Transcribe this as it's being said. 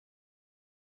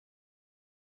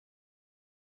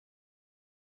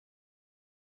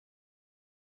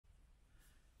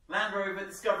Land Rover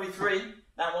Discovery 3,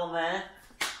 that one there.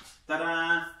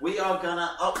 Ta-da! We are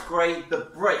gonna upgrade the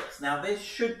brakes. Now this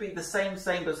should be the same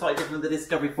but slightly different than the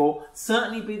Discovery 4.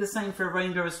 Certainly be the same for a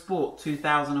Range Rover Sport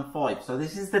 2005. So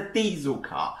this is the diesel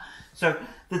car. So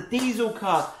the diesel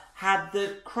cars had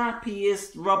the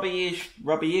crappiest, rubbishest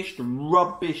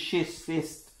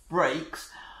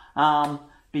brakes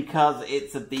because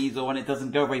it's a diesel and it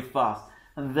doesn't go very fast.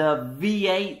 The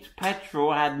V8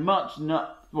 petrol had much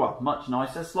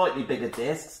nicer, slightly bigger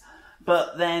discs,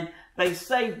 but then they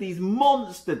saved these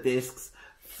monster discs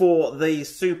for the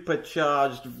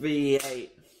supercharged V8,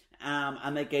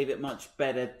 and they gave it much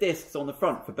better discs on the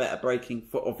front for better braking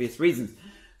for obvious reasons.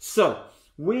 So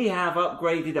we have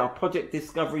upgraded our Project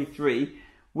Discovery 3.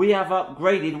 We have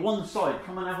upgraded one side.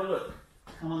 Come and have a look.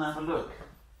 Come and have a look.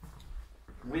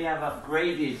 We have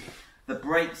upgraded the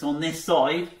brakes on this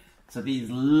side to these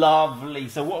lovely.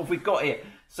 So what have we got here?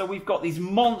 So we've got these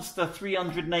monster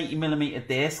 380mm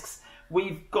discs.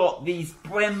 We've got these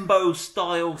Brembo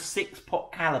style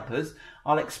 6-pot calipers.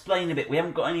 I'll explain a bit. We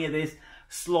haven't got any of this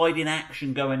sliding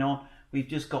action going on. We've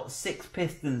just got 6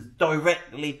 pistons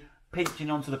directly pinching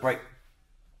onto the brake.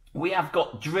 We have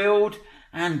got drilled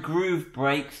and grooved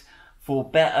brakes for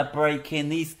better braking.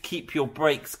 These keep your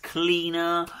brakes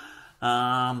cleaner.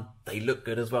 They look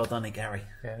good as well, don't they, Gary?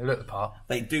 Yeah, they look the part.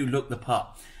 They do look the part.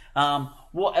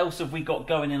 What else have we got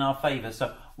going in our favour?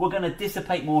 So we're going to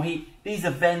dissipate more heat. These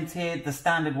are vented. The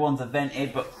standard ones are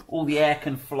vented, but all the air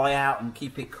can fly out and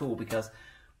keep it cool because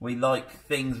we like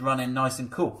things running nice and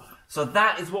cool. So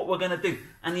that is what we're going to do.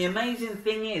 And the amazing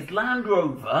thing is Land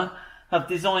Rover have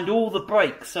designed all the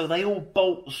brakes so they all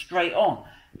bolt straight on.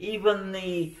 Even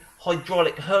the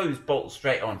hydraulic hose bolts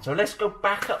straight on. So let's go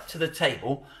back up to the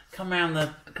table. Come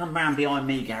round behind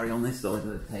me, Gary, on this side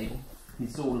of the table.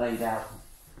 It's all laid out.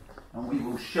 And we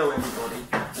will show everybody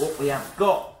what we have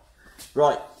got.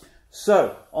 Right,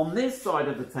 so on this side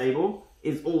of the table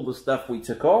is all the stuff we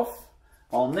took off.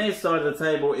 On this side of the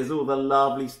table is all the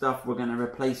lovely stuff we're going to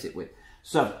replace it with.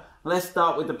 So let's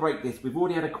start with the brake disc. We've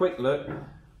already had a quick look.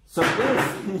 So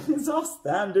this is our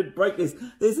standard brake disc.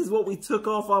 This is what we took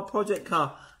off our project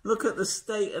car. Look at the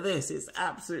state of this. It's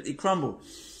absolutely crumbled.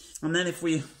 And then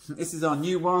this is our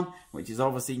new one, which is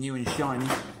obviously new and shiny.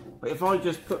 But if I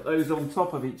just put those on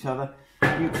top of each other,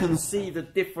 you can see the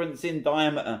difference in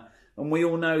diameter. And we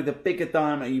all know the bigger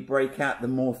diameter you brake at, the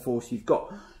more force you've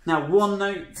got. Now, one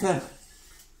note,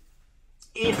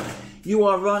 if you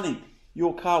are running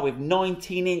your car with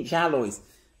 19-inch alloys,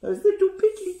 those little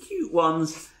piddly cute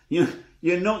ones, you're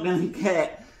not going to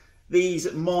get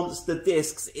these monster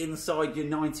discs inside your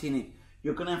 19-inch.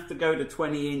 You're going to have to go to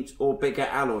 20-inch or bigger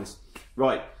alloys.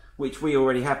 Right, which we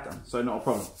already have done, so not a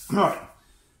problem. Right.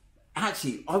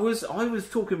 Actually, I was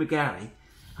talking with Gary,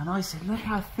 and I said, look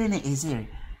how thin it is here.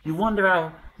 You wonder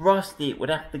how rusty it would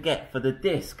have to get for the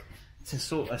disc to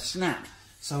sort of snap.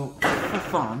 So, for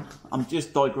fun, I'm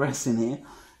just digressing here.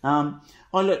 I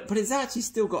look, but it's actually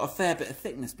still got a fair bit of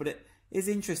thickness, but it is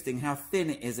interesting how thin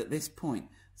it is at this point.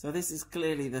 So this is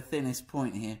clearly the thinnest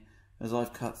point here as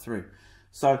I've cut through.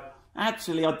 So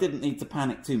actually I didn't need to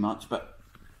panic too much, but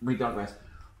we digress.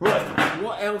 Right,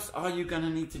 what else are you going to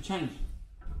need to change?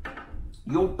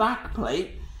 Your back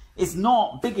plate is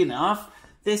not big enough.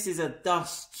 This is a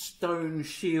dust stone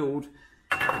shield.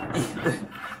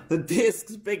 The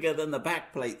disc's bigger than the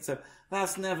back plate, so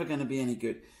that's never going to be any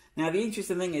good. Now the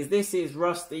interesting thing is this is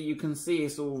rusty. You can see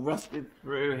it's all rusted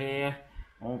through here.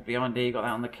 Oh, behind here, you got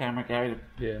that on the camera, Gary.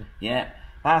 Yeah. Yeah,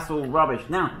 that's all rubbish.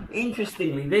 Now,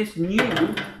 interestingly, this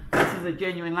is a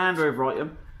genuine Land Rover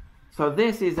item. So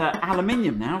this is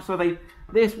aluminium now, so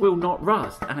this will not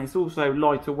rust, and it's also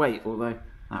lighter weight, although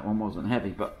that one wasn't heavy.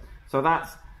 But so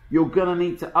you're gonna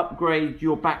need to upgrade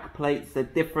your back plates. They're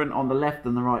different on the left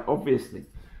and the right, obviously.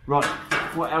 Right,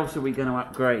 what else are we going to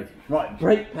upgrade? Right,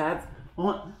 brake pads.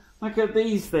 Right, look at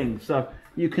these things. So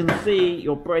you can see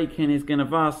your braking is going to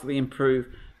vastly improve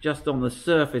just on the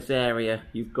surface area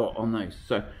you've got on those.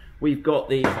 So we've got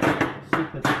these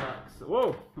Super Deluxe,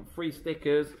 whoa, free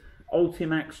stickers,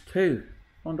 Ultimax 2.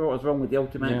 Wonder what was wrong with the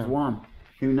Ultimax 1.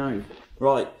 Who knows?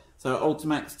 Right, so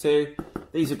Ultimax 2.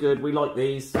 These are good. We like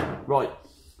these. Right,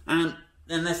 and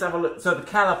then let's have a look. So the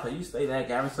caliper, you stay there,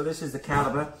 Gary. So this is the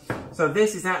caliper. So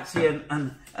this is actually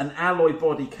an alloy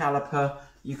body caliper.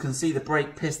 You can see the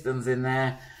brake pistons in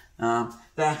there.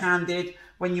 They're handed.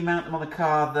 When you mount them on the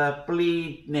car, the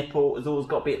bleed nipple has always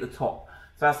got to be at the top.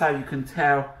 So that's how you can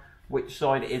tell which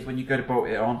side it is when you go to bolt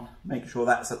it on. Make sure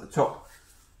that's at the top.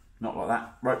 Not like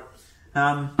that. Right.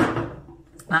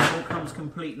 That all comes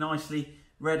complete nicely,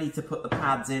 ready to put the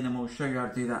pads in, and we'll show you how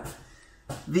to do that.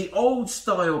 The old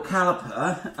style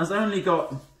caliper has only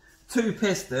got 2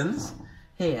 pistons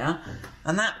here,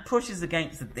 and that pushes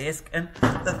against the disc. And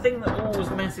the thing that always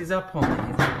messes up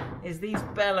on these is these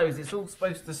bellows. It's all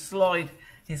supposed to slide.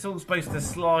 It's all supposed to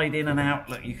slide in and out.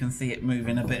 Look, you can see it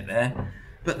moving a bit there,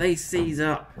 but they seize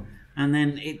up, and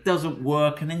then it doesn't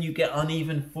work, and then you get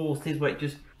uneven forces where it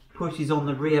just pushes on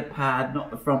the rear pad,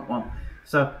 not the front one.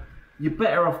 So you're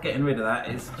better off getting rid of that.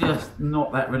 It's just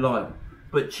not that reliable,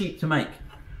 but cheap to make.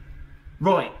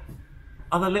 Right,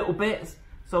 other little bits.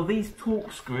 So these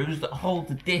torque screws that hold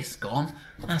the disc on,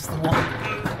 that's the one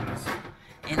that goes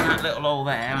in that little hole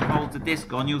there and holds the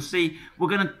disc on. You'll see we're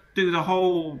going to do the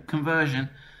whole conversion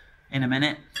in a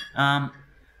minute.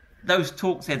 Those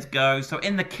Torx heads go. So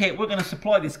in the kit, we're going to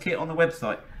supply this kit on the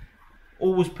website.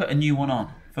 Always put a new one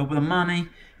on. For the money,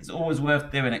 it's always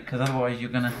worth doing it, because otherwise you're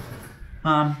going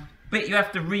to... bit you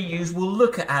have to reuse, we'll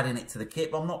look at adding it to the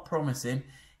kit, but I'm not promising,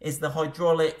 is the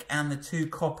hydraulic and the 2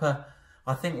 copper.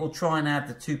 I think we'll try and add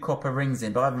the 2 copper rings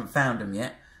in, but I haven't found them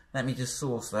yet. Let me just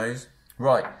source those.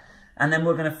 Right, and then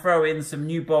we're going to throw in some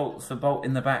new bolts for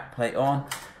bolting the back plate on,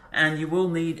 and you will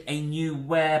need a new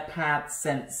wear pad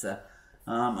sensor,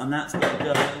 and that's going to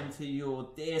go into your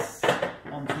disc,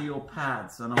 onto your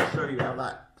pads, and I'll show you how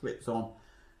that clips on.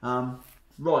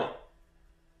 Right,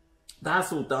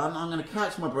 that's all done. I'm going to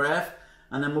catch my breath,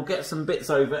 and then we'll get some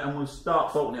bits over and we'll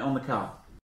start bolting it on the car.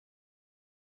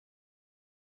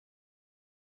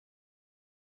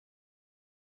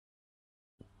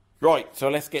 Right, so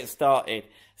let's get started.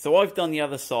 So I've done the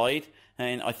other side,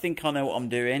 and I think I know what I'm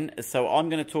doing, so I'm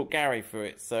going to talk Gary through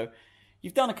it. So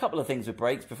you've done a couple of things with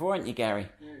brakes before, haven't you, Gary?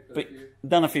 Yeah,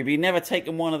 done a few, but you've never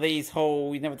taken one of these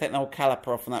you've never taken the whole caliper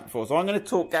off on that before. So I'm going to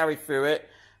talk Gary through it.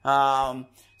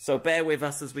 So bear with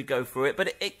us as we go through it,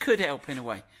 but it could help in a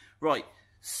way. Right,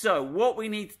 so what we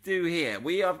need to do here,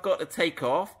 we have got to take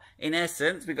off, in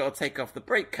essence, we've got to take off the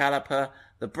brake caliper,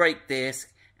 the brake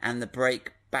disc, and the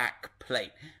brake back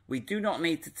plate. We do not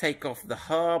need to take off the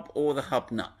hub or the hub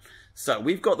nut. So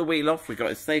we've got the wheel off, we've got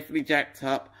it safely jacked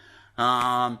up,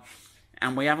 and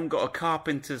we haven't got a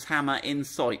carpenter's hammer in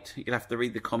sight. You'll have to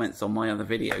read the comments on my other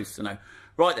videos to know.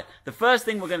 Right then, the first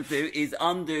thing we're going to do is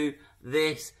undo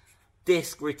this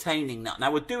disc retaining nut.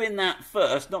 Now we're doing that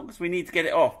first, not because we need to get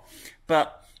it off,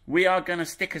 but we are going to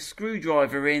stick a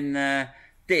screwdriver in the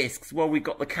discs while we've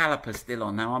got the caliper still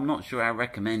on. Now I'm not sure how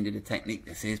recommended a technique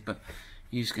this is, but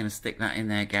you're just going to stick that in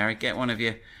there, Gary. Get one of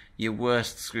your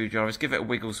worst screwdrivers, give it a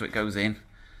wiggle so it goes in.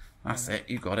 That's it,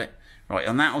 you got it. Right,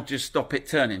 and that'll just stop it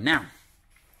turning. Now,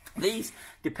 these,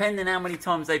 depending how many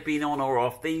times they've been on or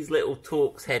off, these little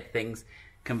Torx head things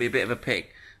can be a bit of a pig.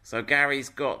 So Gary's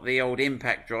got the old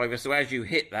impact driver, so as you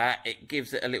hit that, it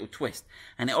gives it a little twist.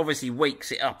 And it obviously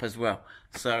wakes it up as well.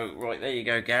 So, right, there you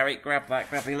go, Gary. Grab that,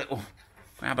 grab a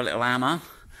little hammer.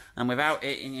 And without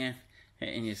hitting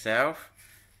yourself,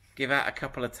 give out a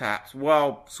couple of taps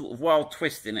while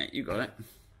twisting it. You got it.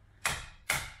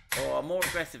 Or more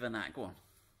aggressive than that, go on.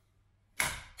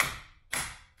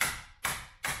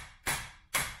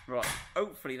 Right,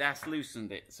 hopefully that's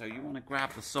loosened it. So you want to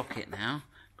grab the socket now.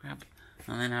 Grab...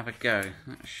 and then have a go.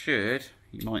 That should...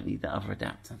 you might need that other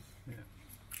adapter. Yeah.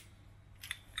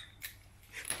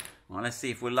 Well, let's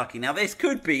see if we're lucky. Now, this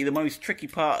could be the most tricky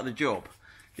part of the job,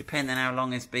 depending on how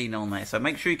long it's been on there. So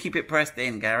make sure you keep it pressed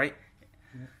in, Gary.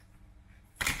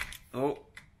 Yeah. Oh.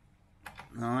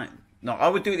 Alright. No, I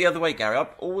would do it the other way, Gary.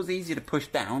 Always easier to push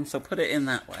down, so put it in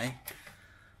that way.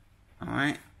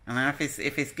 Alright. And now if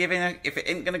it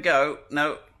ain't going to go,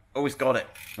 no. Always got it.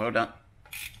 Well done.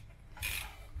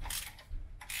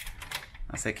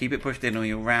 I say keep it pushed in or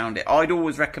you'll round it. I'd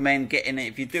always recommend getting it,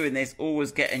 if you're doing this,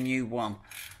 always get a new one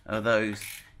of those,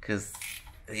 because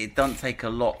it doesn't take a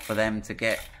lot for them to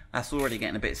get... that's already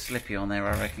getting a bit slippy on there,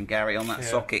 I reckon, Gary, on that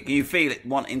socket. Can you feel it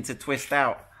wanting to twist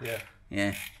out? Yeah.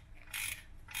 Yeah.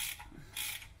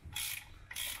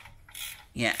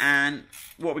 Yeah, and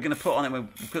what we're going to put on it, we'll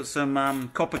put some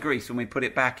copper grease when we put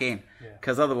it back in,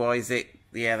 because otherwise they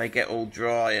get all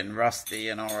dry and rusty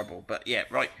and horrible. But yeah,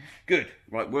 right, good.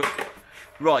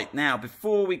 Right, now,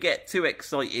 before we get too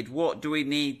excited, what do we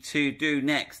need to do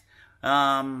next?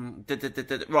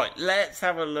 Right, let's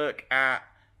have a look at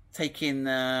taking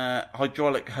the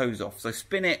hydraulic hose off. So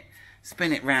spin it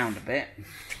round a bit.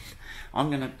 I'm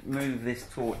going to move this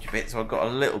torch a bit so I've got a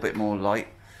little bit more light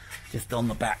just on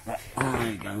the back.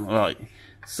 There you go. Right,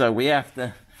 so we are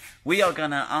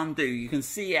going to undo, you can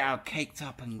see how caked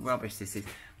up and rubbish this is.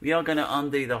 We are going to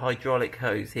undo the hydraulic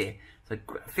hose here. So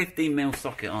 15mm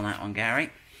socket on that one,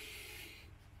 Gary.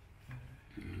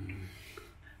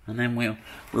 And then we'll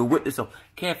whip this off.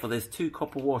 Careful, there's 2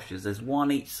 copper washers. There's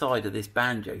one each side of this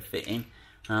banjo fitting.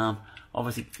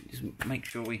 Obviously, just make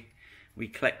sure we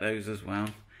collect those as well.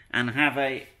 and have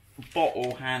a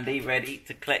bottle handy ready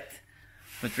to collect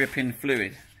the dripping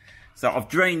fluid. So I've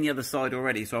drained the other side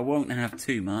already, so I won't have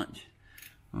too much.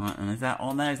 Right, and is that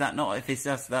on there? Is that not? If it's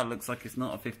just, that looks like it's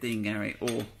not a 15, Gary.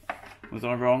 Or was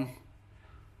I wrong?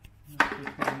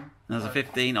 There's a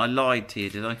 15. I lied to you,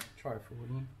 did I? Try it for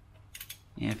one.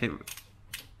 Yeah, if it...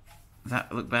 Does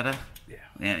that look better? Yeah.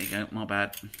 There you go, my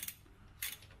bad.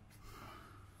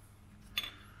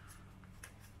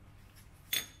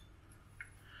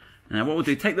 Now what we'll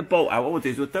do, take the bolt out. What we'll do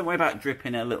is, don't worry about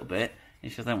dripping it a little bit.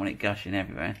 It's just I don't want it gushing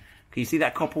everywhere. Can you see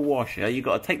that copper washer? You've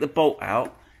got to take the bolt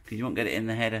out, because you won't get it in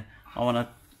the header. I want to...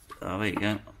 Oh, there you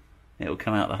go. It'll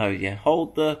come out the hose, yeah.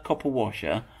 Hold the copper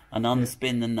washer and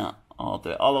unspin the nut. I'll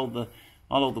do it. I'll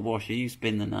hold the washer, you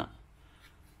spin the nut.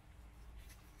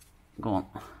 Go on.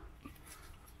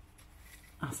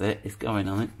 That's it, it's going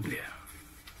on it. Yeah.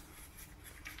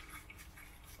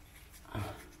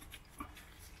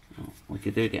 We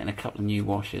could do getting a couple of new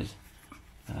washers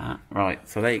for that. Right,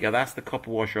 so there you go, that's the copper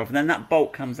washer off. And then that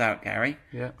bolt comes out, Gary.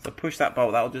 Yeah. So push that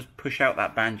bolt, that'll just push out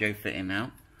that banjo fitting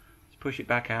now. Just push it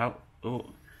back out.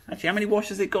 Oh, actually, how many washers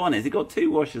has it got on it? Has it got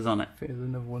 2 washers on it? I think there's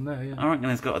another one there, yeah. I reckon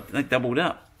it's got they doubled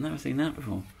up. Never seen that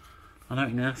before. I don't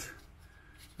think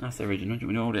that's the original. Do you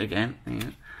want me to hold it again?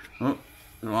 Yeah. Oh,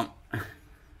 come on.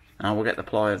 Now we'll get the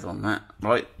pliers on that.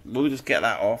 Right, we'll just get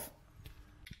that off.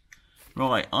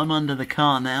 Right, I'm under the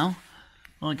car now.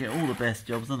 I get all the best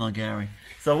jobs, don't I, Gary?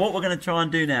 So what we're going to try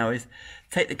and do now is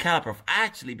take the caliper off.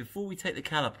 Actually, before we take the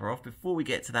caliper off, before we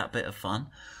get to that bit of fun,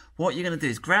 what you're going to do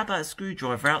is grab that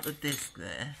screwdriver out the disc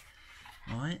there,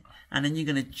 right? And then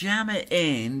you're going to jam it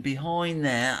in behind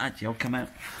there. Actually, I'll come out.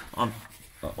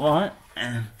 Right.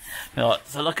 Right.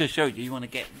 So like I showed you, you want to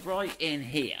get right in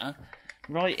here,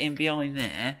 right in behind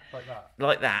there. Like that?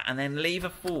 Like that, and then lever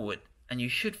forward. And you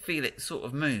should feel it sort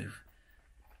of move.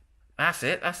 That's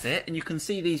it, that's it. And you can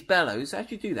see these bellows.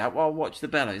 As you do that, well, watch the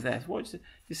bellows there. Watch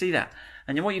you see that?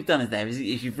 And what you've done is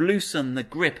you've loosened the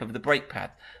grip of the brake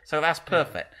pad. So that's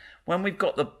perfect. When we've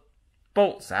got the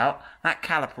bolts out, that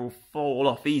caliper will fall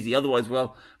off easy. Otherwise,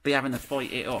 we'll be having to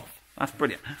fight it off. That's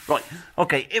brilliant. Right,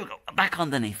 okay, here we go. Back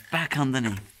underneath, back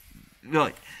underneath.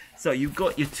 Right, so you've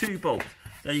got your 2 bolts.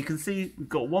 So you can see we've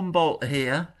got 1 bolt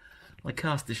here. I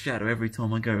cast a shadow every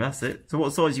time I go. That's it. So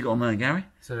what size you got on there, Gary?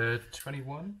 So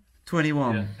 21.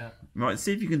 21. Yeah. Right,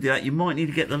 see if you can do that. You might need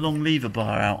to get the long lever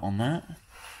bar out on that.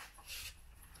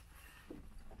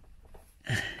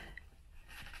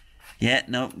 Yeah,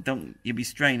 no, don't. You'll be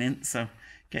straining. So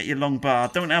get your long bar.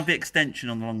 Don't have the extension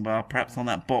on the long bar. Perhaps on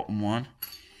that bottom one.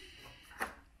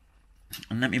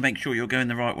 And let me make sure you're going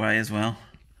the right way as well.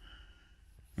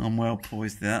 I'm well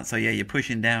poised to that. So yeah, you're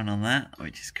pushing down on that,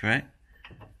 which is correct.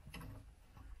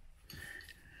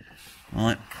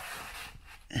 Right.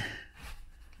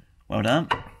 Well done.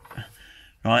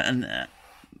 Right, and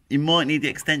you might need the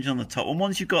extension on the top. And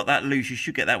once you've got that loose, you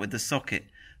should get that with the socket.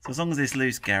 So as long as it's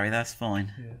loose, Gary, that's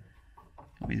fine.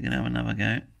 Yeah. He's going to have another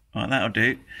go. Right, that'll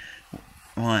do.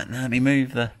 Right, now let me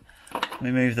move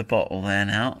the bottle there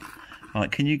now.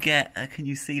 Right, can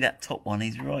you see that top one?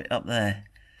 He's right up there.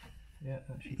 Yeah.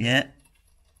 Actually. Yeah.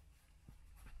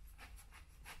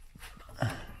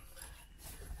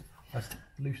 That's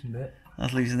loosened it.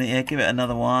 That's loosened it, yeah. Give it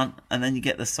another one. And then you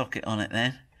get the socket on it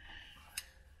then.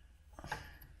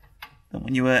 Don't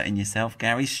want you hurting yourself,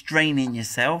 Gary. Straining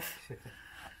yourself.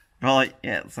 Right,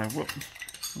 yeah, so whoop.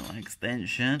 Not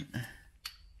extension.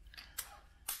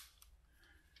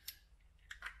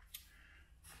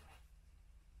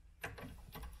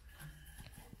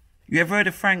 You ever heard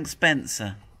of Frank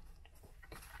Spencer?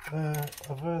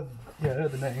 I've heard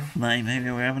the name. Maybe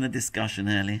we were having a discussion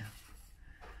earlier.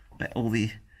 But all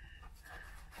the...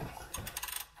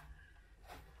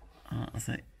 Oh, I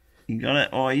think you got it.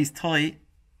 Oh, he's tight.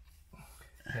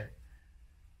 Okay.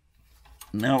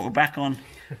 No, we're back on.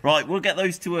 Right, we'll get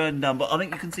those 2 undone. But I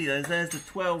think you can see those. There's the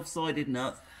 12-sided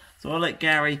nuts. So I'll let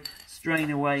Gary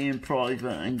strain away in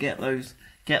private and get those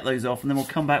off, and then we'll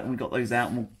come back when we've got those out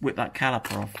and we'll whip that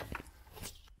caliper off.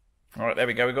 Alright, there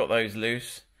we go, we got those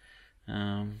loose.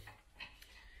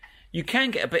 You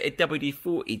can get a bit of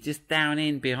WD-40 just down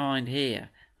in behind here,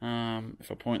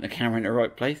 if I point the camera in the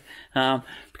right place,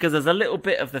 because there's a little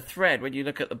bit of the thread, when you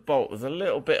look at the bolt, there's a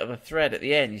little bit of a thread at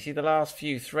the end. You see the last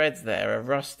few threads there are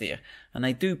rustier, and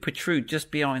they do protrude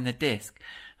just behind the disc.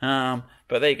 But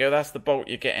there you go, that's the bolt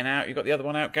you're getting out. You've got the other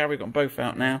one out, Gary. We've got them both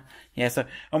out now. Yeah, so,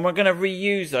 and we're going to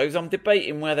reuse those. I'm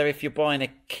debating whether, if you're buying a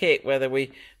kit, whether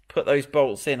we put those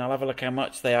bolts in. I'll have a look how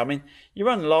much they are. I mean, you're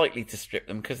unlikely to strip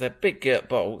them because they're big girt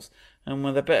bolts, and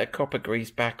with a bit of copper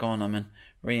grease back on them and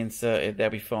reinserted, they'll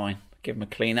be fine. Give them a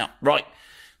clean up. Right,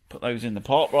 put those in the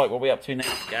pot. Right, what are we up to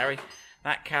next, Gary?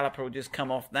 that caliper will just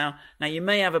come off now. Now you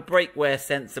may have a brake wear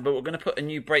sensor, but we're going to put a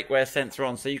new brake wear sensor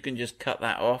on, so you can just cut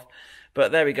that off.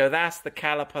 But there we go, that's the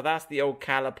caliper, that's the old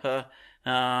caliper.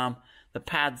 The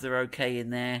pads are okay in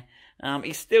there.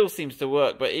 He still seems to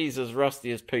work, but he's as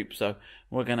rusty as poop, so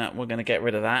we're gonna get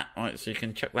rid of that. Alright, so you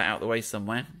can chuck that out the way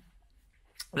somewhere.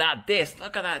 That disc,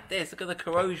 look at that disc, look at the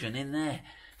corrosion in there.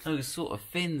 Those sort of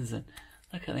fins, and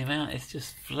look at them out, it's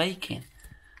just flaking.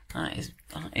 That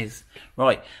is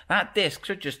right. That disc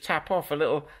should just tap off, a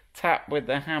little tap with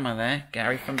the hammer there,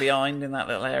 Gary, from behind in that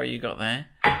little area you got there.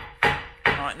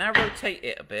 Alright, now rotate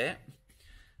it a bit.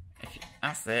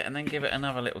 That's it, and then give it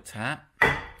another little tap.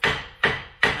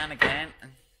 And again.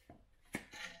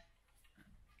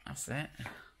 That's it.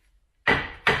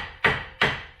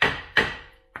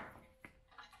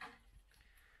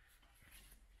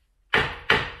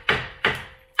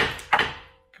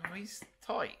 God, he's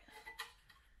tight.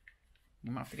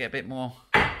 You might have to get a bit more.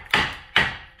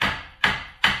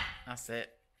 That's it.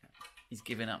 He's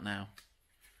giving up now.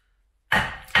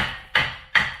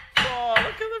 Oh,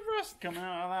 look at the rust coming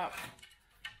out of that.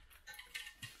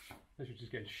 This should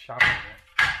just get shoved in it.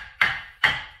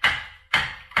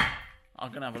 I'm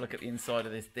going to have a look at the inside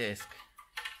of this disc.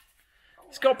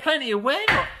 It's got plenty of wear.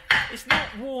 It's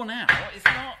not worn out. It's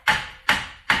not...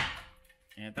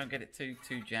 Yeah, don't get it too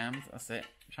jammed. That's it.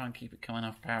 Try and keep it coming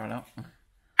off parallel.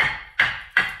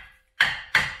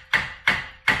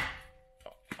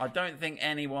 I don't think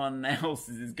anyone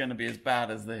else's is going to be as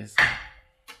bad as this.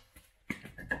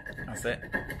 That's it.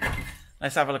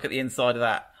 Let's have a look at the inside of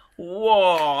that.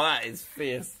 Whoa, that is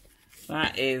fierce.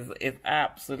 That is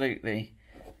absolutely...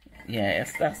 Yeah,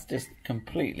 that's just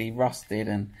completely rusted,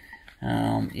 and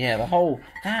yeah, the whole...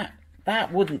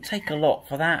 That wouldn't take a lot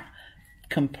for that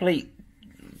complete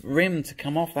rim to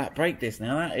come off that brake disc.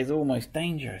 Now, that is almost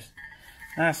dangerous.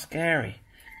 That's scary.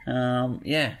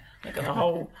 Yeah, look at the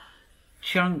whole...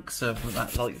 chunks of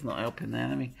that light's not helping there.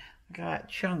 Let me look at that,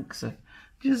 chunks of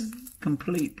just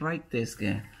complete brake disc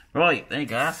here. Right, there you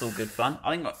go. That's all good fun.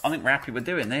 I think we're happy with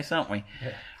doing this, aren't we?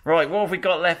 Yeah. Right, what have we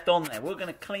got left on there? We're going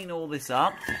to clean all this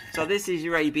up. So this is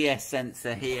your ABS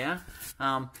sensor here.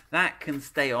 That can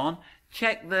stay on.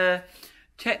 Check the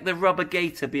rubber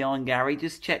gaiter behind Gary.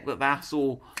 Just check that that's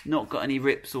all not got any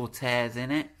rips or tears in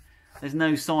it. There's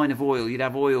no sign of oil. You'd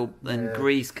have oil and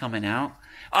grease coming out.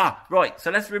 Ah, right, so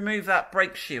let's remove that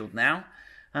brake shield now.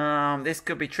 This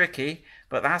could be tricky,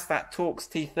 but that's that Torx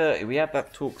T30. We had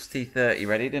that Torx T30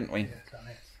 ready, didn't we? Yeah,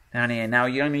 down here. Now,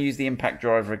 you're going to use the impact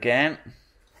driver again.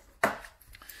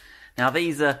 Now,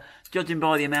 these are, judging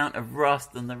by the amount of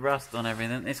rust and the rust on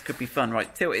everything, this could be fun.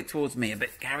 Right, tilt it towards me a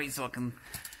bit, Gary, so I can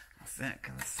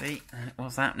see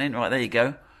what's happening. Right, there you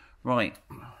go. Right.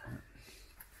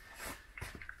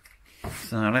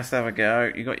 So, let's have a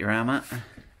go. You got your hammer.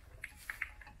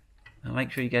 Now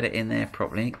make sure you get it in there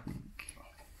properly.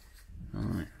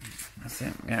 Alright, that's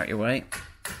it. Get out your way.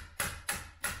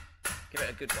 Give it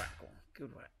a good whack on.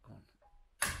 Good whack on.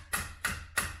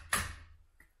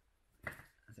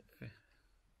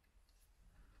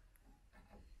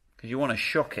 Because you want to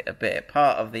shock it a bit.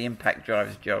 Part of the impact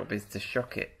driver's job is to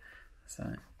shock it.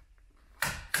 So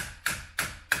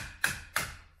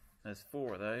there's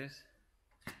 4 of those.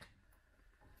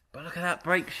 But look at that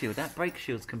brake shield. That brake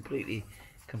shield's completely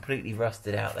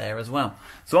rusted out there as well.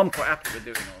 So I'm quite happy with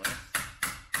doing all this.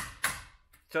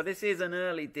 So this is an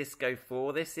early Disco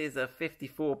 4. This is a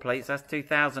 54 plate. So that's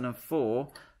 2004.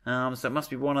 So it must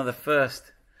be one of the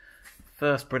first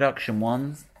production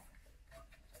ones.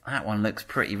 That one looks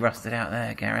pretty rusted out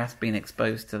there, Gary. That's been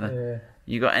exposed to the... Yeah.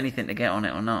 You got anything to get on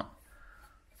it or not?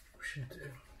 Should do.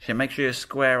 Should make sure you're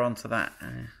square onto that.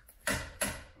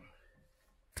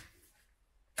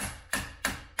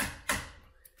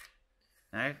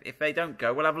 Now, if they don't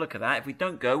go, we'll have a look at that. If we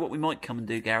don't go, what we might come and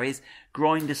do, Gary, is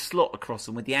grind a slot across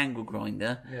them with the angle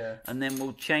grinder. Yeah. And then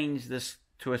we'll change this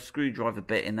to a screwdriver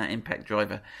bit in that impact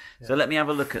driver. Yeah. So let me have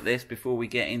a look at this before we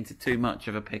get into too much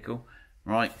of a pickle.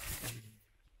 Right.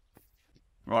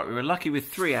 Right, we were lucky with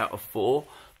 3 out of 4.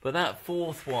 But that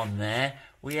 4th one there,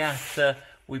 we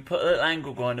put a little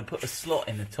angle grinder, put a slot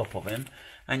in the top of him,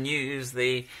 and use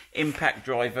the impact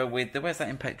driver with the... Where's that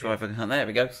impact driver? Oh, there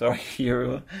we go. Sorry,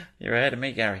 you're ahead of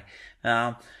me, Gary.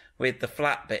 With the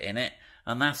flat bit in it,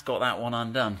 and that's got that one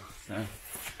undone. So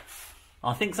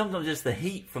I think sometimes just the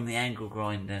heat from the angle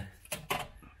grinder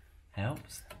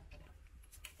helps.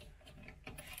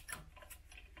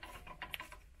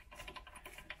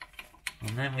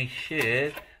 And then we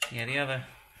should... Yeah, the other...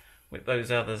 Whip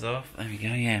those others off. There we go.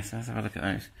 Yeah, so let's have a look at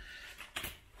those.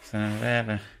 So there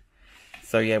the...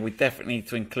 So yeah, we definitely need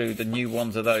to include the new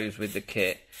ones of those with the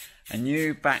kit. A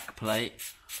new back plate.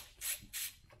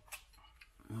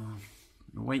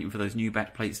 We're waiting for those new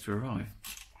back plates to arrive.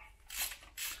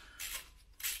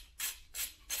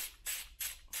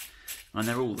 And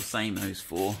they're all the same, those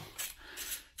four.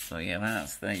 So yeah,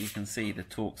 that's there. You can see the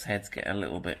Torx heads get a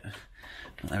little bit.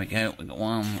 There we go. We've got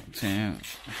 1, 2,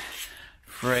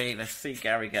 3. Let's see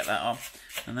Gary get that up.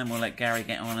 And then we'll let Gary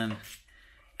get on and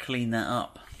clean that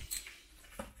up.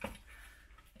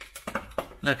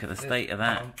 Look at the state of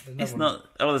that. It's not...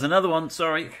 Oh, there's another one.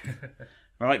 Sorry.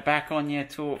 Right, back on your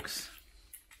Torx.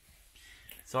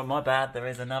 Sorry, my bad. There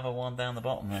is another one down the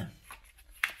bottom there.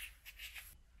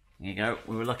 There you go.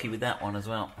 We were lucky with that one as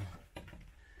well.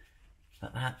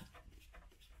 But that...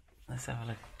 Let's have a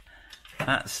look.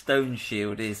 That stone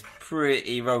shield is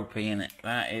pretty ropey, isn't it?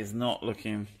 That is not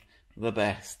looking the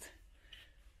best.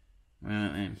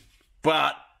 Right then.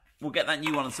 But we'll get that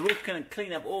new one. So we're going to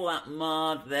clean up all that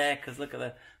mud there, because look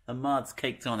at the mud's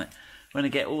caked on it. We're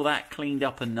going to get all that cleaned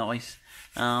up and nice.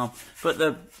 But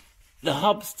the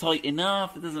hub's tight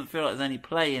enough. It doesn't feel like there's any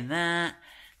play in that.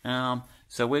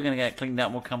 So we're going to get it cleaned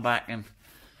up. We'll come back and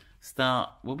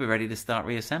start. We'll be ready to start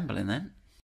reassembling then.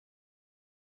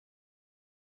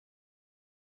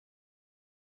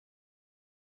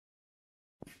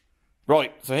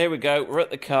 Right, so here we go. We're at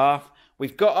the car.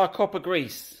 We've got our copper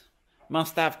grease.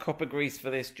 Must have copper grease for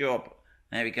this job.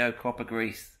 There we go, copper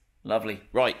grease. Lovely.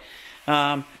 Right.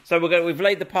 So we've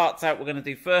laid the parts out we're going to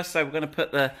do first. So we're going to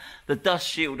put the dust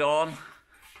shield on.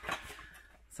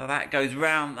 So that goes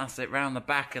round, that's it, round the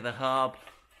back of the hub.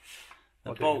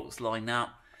 The bolts line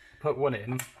up. Put one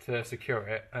in to secure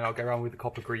it, and I'll go around with the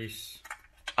copper grease.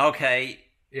 Okay.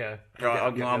 Yeah.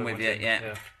 Right, I'm with you,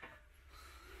 yeah.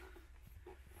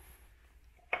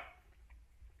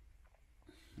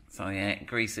 So yeah,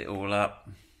 grease it all up.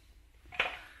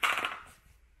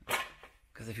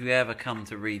 Because if you ever come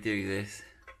to redo this,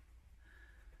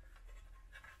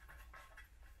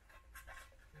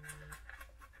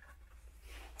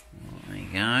 there you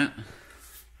go.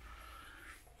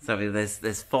 So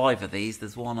there's 5 of these.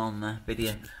 There's one on the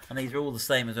video, and these are all the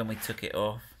same as when we took it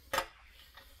off.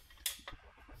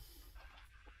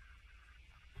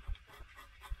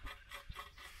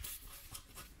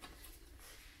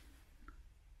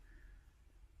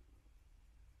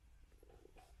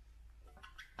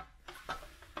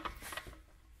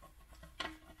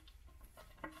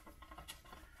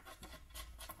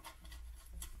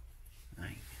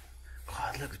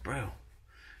 God, it looks brilliant.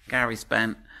 Gary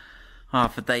spent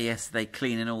half a day yesterday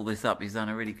cleaning all this up. He's done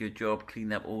a really good job,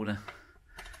 cleaned up all the...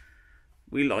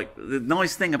 The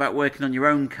nice thing about working on your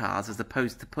own cars as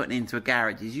opposed to putting into a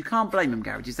garage is you can't blame them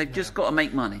garages. They've just got to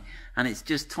make money, and it's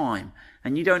just time.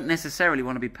 And you don't necessarily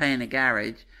want to be paying a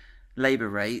garage labour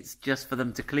rates just for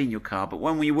them to clean your car. But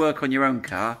when you work on your own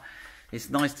car, it's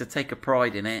nice to take a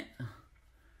pride in it.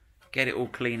 Get it all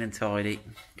clean and tidy.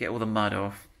 Get all the mud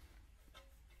off.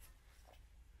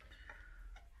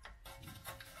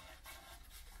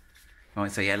 Right,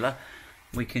 so yeah,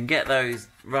 we can get those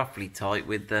roughly tight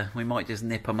with the... We might just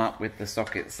nip them up with the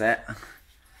socket set.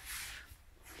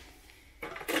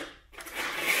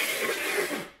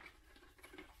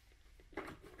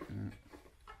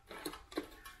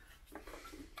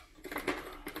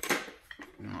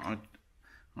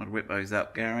 I'd whip those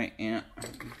up, Gary, yeah.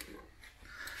 It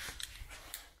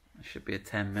should be a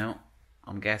 10 mil,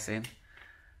 I'm guessing.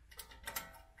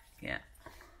 Yeah.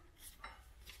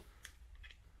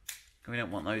 We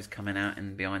don't want those coming out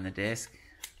and behind the disc.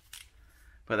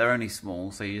 But they're only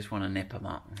small, so you just want to nip them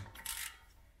up.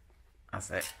 That's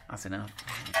it. That's enough.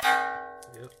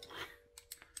 Yep.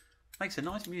 Makes a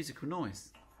nice musical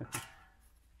noise. You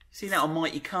see that on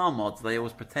Mighty Car Mods? They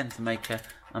always pretend to make a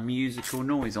musical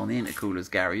noise on the intercoolers,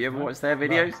 Gary. You ever watch their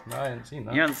videos? No, I haven't seen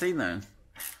that. You haven't seen those?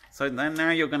 So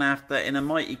now you're going to have to, in a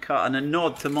Mighty Car, and a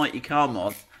nod to Mighty Car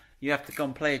Mods, you have to go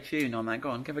and play a tune on that. Go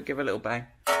on, give a little bang.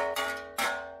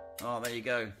 Oh, there you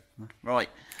go. Right.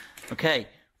 Okay.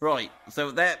 Right.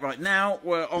 So right now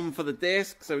we're on for the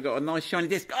disc. So we've got a nice shiny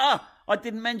disc. Ah, I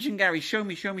didn't mention, Gary. Show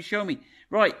me.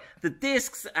 Right. The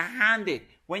discs are handed.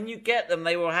 When you get them,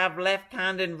 they will have left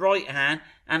hand and right hand,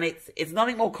 and it's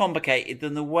nothing more complicated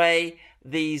than the way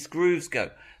these grooves go.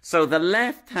 So the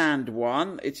left hand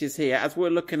one, which is here, as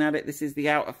we're looking at it, this is the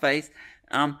outer face.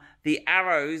 The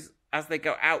arrows, as they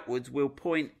go outwards, will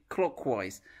point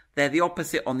clockwise. They're the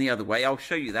opposite on the other way. I'll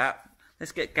show you that.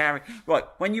 Let's get Gary. Right,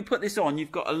 when you put this on, you've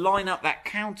got to line up that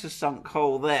countersunk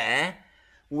hole there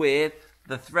with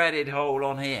the threaded hole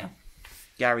on here.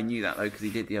 Gary knew that, though, because he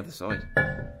did the other side.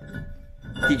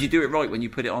 Did you do it right when you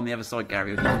put it on the other side,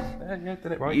 Gary? Yeah,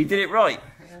 did it right. You did it right?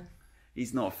 Yeah.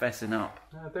 He's not fessing up.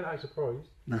 No, don't act surprised.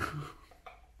 No.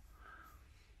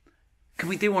 Can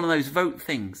we do one of those vote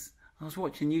things? I was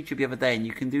watching YouTube the other day, and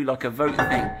you can do like a vote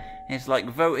thing. It's like,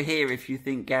 vote here if you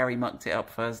think Gary mucked it up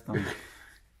first time.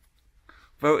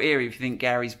 Vote here if you think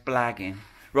Gary's blagging.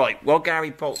 Right, while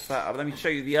Gary bolts that up, let me show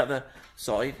you the other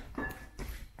side.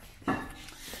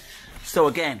 So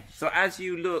again, so as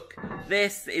you look,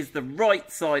 this is the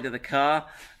right side of the car,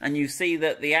 and you see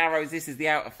that the arrows, this is the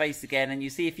outer face again, and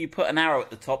you see if you put an arrow at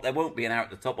the top, there won't be an arrow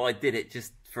at the top, I did it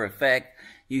just for effect.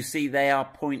 You see they are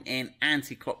pointing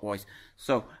anti-clockwise.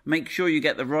 So make sure you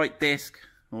get the right disc,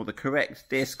 or the correct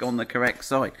disc on the correct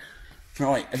side.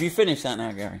 Right, have you finished that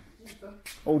now, Gary?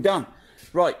 All done.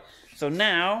 Right, so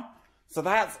now, so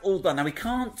that's all done. Now we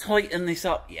can't tighten this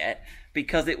up yet,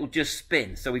 because it will just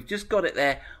spin. So we've just got it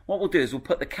there. What we'll do is we'll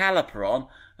put the caliper on,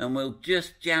 and we'll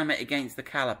just jam it against the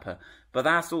caliper. But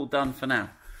that's all done for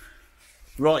now.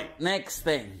 Right, next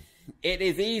thing. It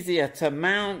is easier to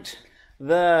mount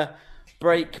the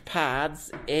brake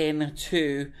pads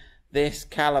into this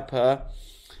caliper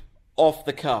off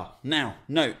the car. Now,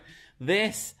 note,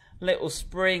 this little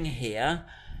spring here,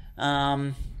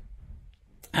 how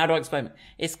do I explain it?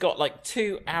 It's got like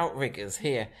two outriggers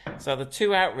here. So the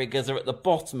two outriggers are at the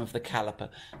bottom of the caliper.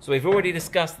 So we've already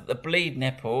discussed that the bleed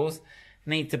nipples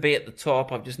need to be at the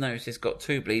top. I've just noticed it's got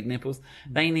two bleed nipples.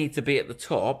 They need to be at the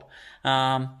top.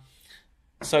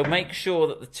 So make sure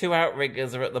that the two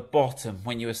outriggers are at the bottom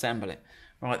when you assemble it.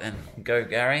 Right then, go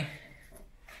Gary.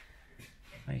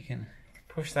 You can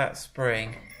push that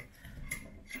spring.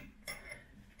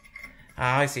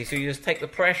 Ah, I see. So you just take the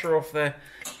pressure off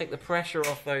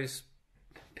those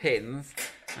pins,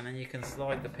 and then you can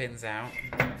slide the pins out.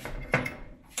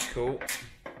 Cool.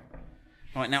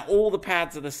 Right, now all the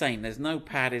pads are the same. There's no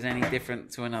pad is any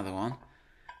different to another one.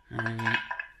 And then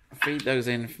you feed those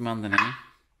in from underneath.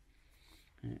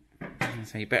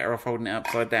 So you're better off holding it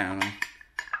upside down.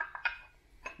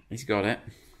 He's got it.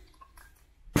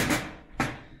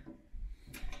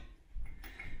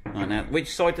 Right, now,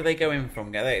 which side do they go in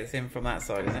from? It's in from that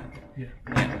side, is it? Yeah.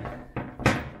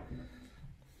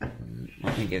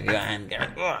 I think give you a hand, Gary.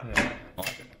 Yeah. Oh.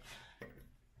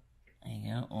 There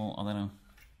you go. Oh, I don't know.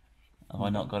 Have I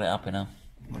not got it up enough?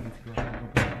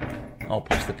 I'll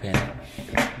push the pin.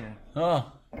 Yeah.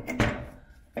 Oh.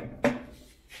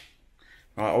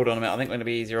 Right, hold on a minute. I think it's going to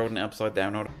be easier holding it upside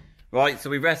down. Hold on. Right, so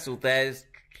we wrestled there. It's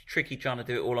tricky trying to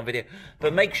do it all on video.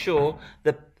 But make sure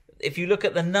that if you look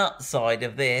at the nut side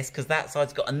of this, because that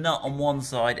side's got a nut on one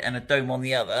side and a dome on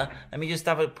the other. Let me just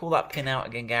pull that pin out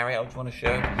again, Gary. I just want to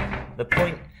show the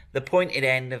pointed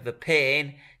end of the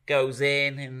pin goes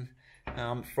in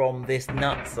and from this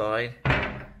nut side,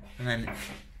 and then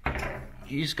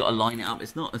you just got to line it up.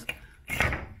 It's not as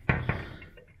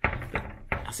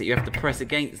that's it. You have to press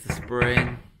against the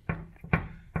spring.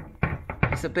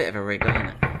 It's a bit of a wriggle, isn't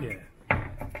it? Yeah.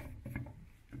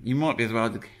 You might be as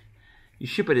well. You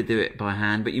should be able to do it by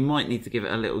hand, but you might need to give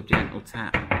it a little gentle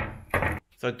tap.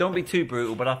 So don't be too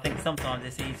brutal, but I think sometimes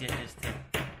it's easier just to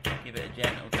give it a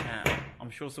gentle tap.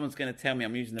 I'm sure someone's going to tell me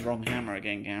I'm using the wrong hammer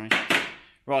again, Gary.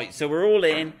 Right, so we're all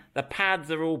in. The pads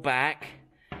are all back.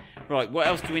 Right, what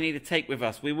else do we need to take with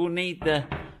us? We will need the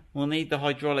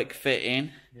hydraulic fitting.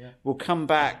 Yeah. We'll come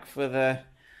back for the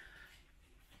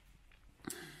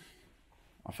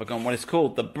I've forgotten what it's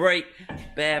called. The brake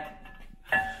bear.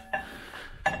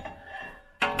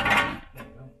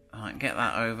 Alright, get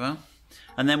that over.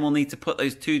 And then we'll need to put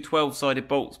those two 12-sided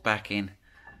bolts back in.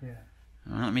 Yeah.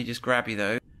 Right, let me just grab you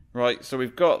those. Right, so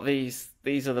we've got these.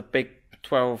 These are the big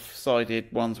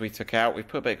 12-sided ones we took out. We've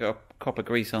put a bit of copper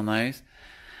grease on those.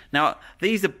 Now,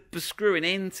 these are screwing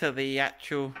into the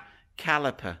actual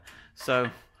caliper. So,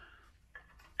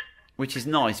 which is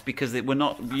nice because we're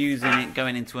not using it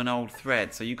going into an old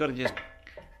thread. So you've got to just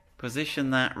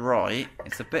position that right.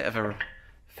 It's a bit of a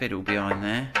fiddle behind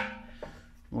there.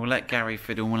 We'll let Gary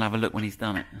fiddle and we'll have a look when he's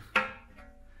done it.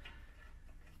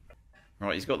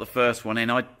 Right, he's got the first one in.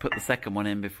 I'd put the second one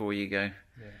in before you go.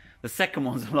 Yeah. The second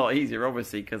one's a lot easier,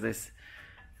 obviously, because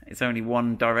it's only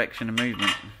one direction of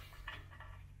movement.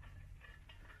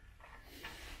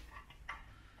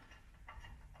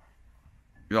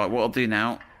 Right, what I'll do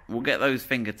now, we'll get those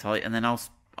finger tight, and then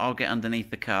I'll get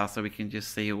underneath the car so we can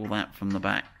just see all that from the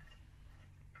back.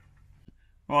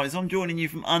 Right, so I'm joining you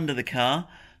from under the car,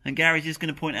 and Gary's just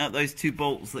going to point out those two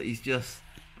bolts that he's just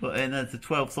put in. There's the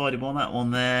 12-sided one, that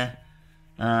one there,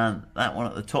 and that one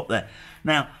at the top there.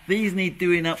 Now, these need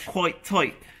doing up quite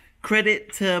tight.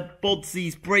 Credit to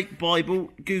Bodsy's Brake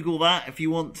Bible. Google that if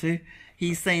you want to.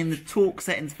 He's saying the torque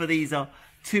settings for these are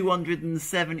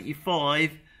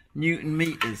 275 Newton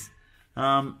meters,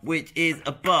 which is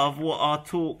above what our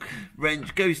torque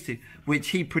wrench goes to, which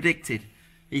he predicted.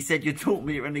 He said your torque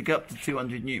meter only go up to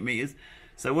 200 Newton meters.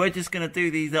 So we're just going to do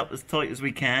these up as tight as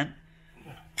we can.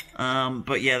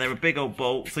 But yeah, they're a big old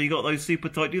bolt. So you got those super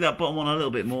tight. Do that bottom one a little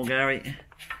bit more, Gary.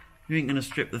 You ain't going to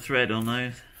strip the thread on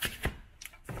those.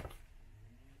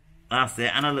 That's it.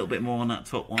 And a little bit more on that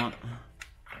top one.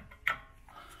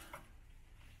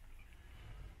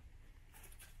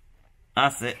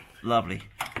 That's it. Lovely.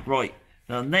 Right.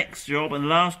 The next job and the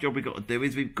last job we've got to do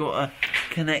is we've got to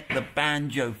connect the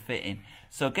banjo fitting.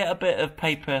 So get a bit of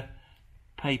paper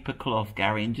cloth,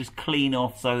 Gary, and just clean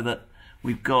off so that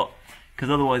we've got,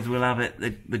 because otherwise we'll have it,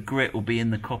 the grit will be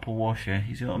in the copper washer.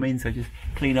 You see what I mean? So just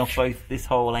clean off both this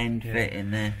whole end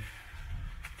fitting there.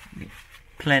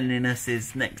 Cleanliness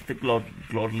is next to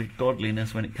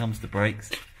godliness when it comes to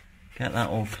brakes. Get that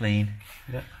all clean.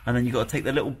 Yeah. And then you've got to take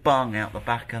the little bung out the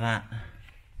back of that.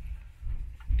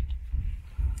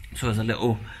 So there's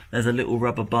a little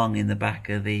rubber bung in the back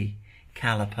of the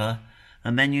caliper.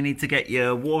 And then you need to get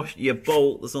your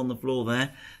bolt that's on the floor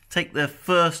there. Take the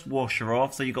first washer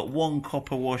off. So you've got one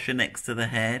copper washer next to the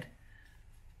head.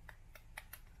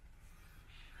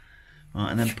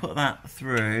 Right, and then put that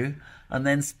through. And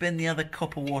then spin the other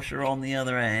copper washer on the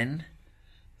other end.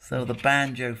 So the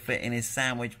banjo fitting is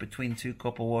sandwiched between two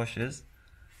copper washers.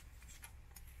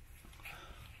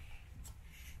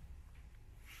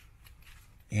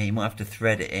 Yeah, you might have to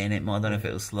thread it in. I don't know if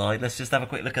it'll slide. Let's just have a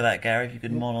quick look at that, Gary, if you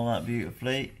could model that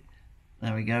beautifully.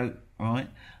 There we go. Right.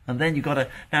 And then you've got to...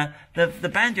 Now, the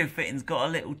banjo fitting's got a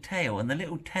little tail, and the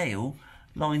little tail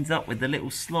lines up with the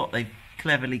little slot they've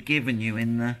cleverly given you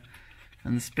in the...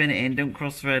 And spin it in. Don't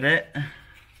cross-thread it.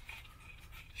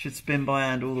 Should spin by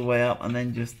hand all the way up, and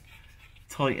then just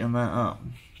tighten that up.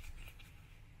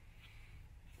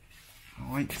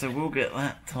 Alright, so we'll get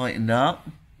that tightened up.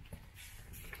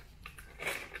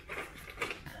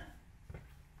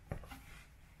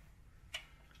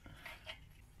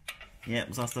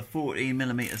 Yep, so that's the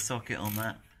 14mm socket on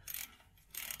that.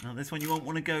 Now this one you won't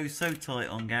want to go so tight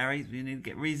on, Gary. You need to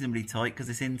get reasonably tight because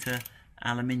it's into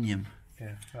aluminium.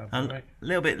 Yeah, a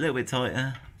little bit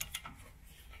tighter.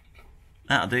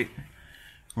 That'll do.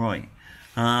 Right.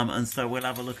 And so we'll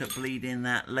have a look at bleeding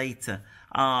that later.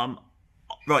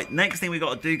 Right, next thing we've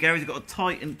got to do, Gary, is we've got to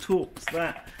tighten Torx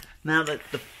that. Now that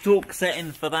the torque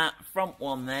setting for that front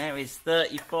one there is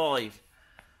 35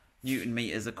 Newton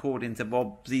meters according to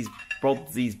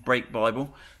Bobsy's brake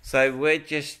Bible. So we're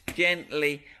just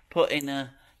gently putting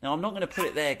a... Now I'm not going to put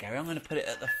it there, Gary. I'm going to put it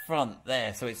at the front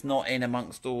there, so it's not in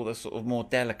amongst all the sort of more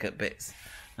delicate bits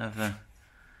of the...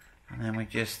 And then we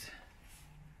just...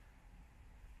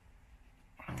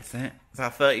 That's it. Is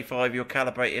that 35 your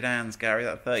calibrated hands, Gary?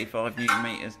 That 35 Newton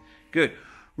meters. Good.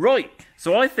 Right.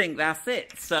 So I think that's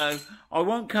it. So I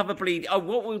won't cover bleed. I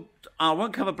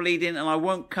won't cover bleeding, and I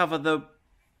won't cover the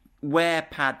wear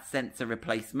pad sensor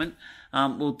replacement.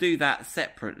 We'll do that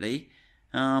separately.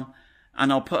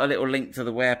 And I'll put a little link to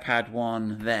the wear pad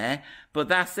one there. But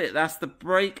that's it. That's the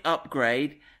brake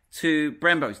upgrade to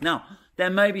Brembos. Now, there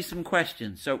may be some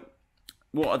questions. So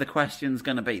what are the questions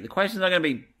going to be? The questions are going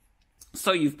to be,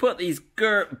 so you've put these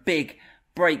big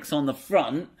brakes on the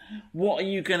front. What are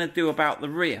you going to do about the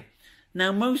rear?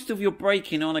 Now, most of your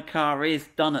braking on a car is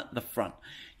done at the front.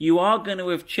 You are going to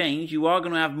have changed. You are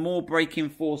going to have more braking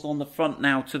force on the front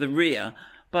now to the rear.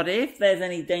 But if there's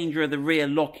any danger of the rear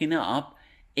locking up,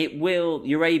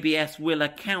 your ABS will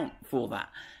account for that.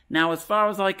 Now, as far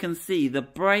as I can see, the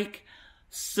brake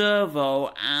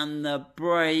servo and the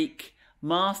brake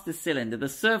master cylinder, the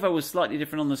servo was slightly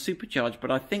different on the supercharged, but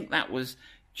I think that was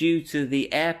due to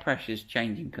the air pressures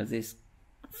changing because it's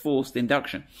forced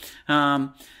induction.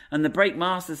 And the brake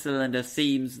master cylinder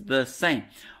seems the same.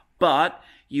 But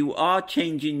you are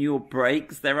changing your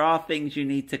brakes. There are things you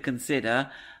need to consider.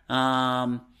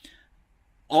 I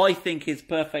think it's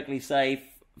perfectly safe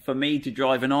for me to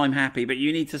drive and I'm happy, but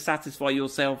you need to satisfy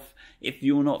yourself if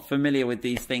you're not familiar with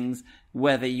these things,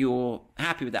 whether you're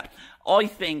happy with that. I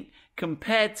think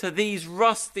compared to these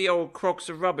rusty old crocks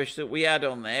of rubbish that we had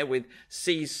on there with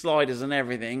C sliders and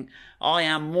everything, I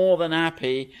am more than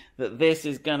happy that this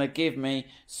is going to give me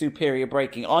superior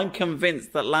braking. I'm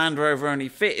convinced that Land Rover only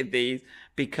fitted these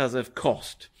because of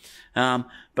cost.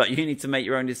 But you need to make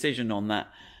your own decision on that.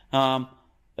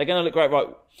 They're going to look great. Right.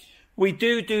 We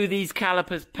do these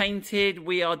calipers painted.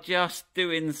 We are just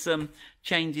doing some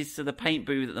changes to the paint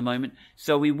booth at the moment.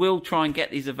 So we will try and get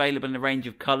these available in a range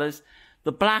of colours.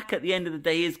 The black at the end of the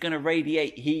day is going to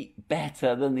radiate heat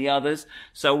better than the others.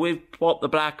 So we've popped the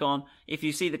black on. If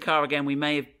you see the car again, we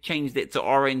may have changed it to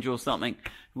orange or something.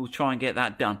 We'll try and get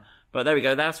that done. But there we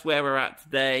go. That's where we're at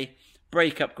today.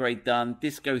 Brake upgrade done.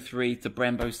 Disco 3 to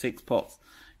Brembo 6 pots.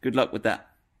 Good luck with that.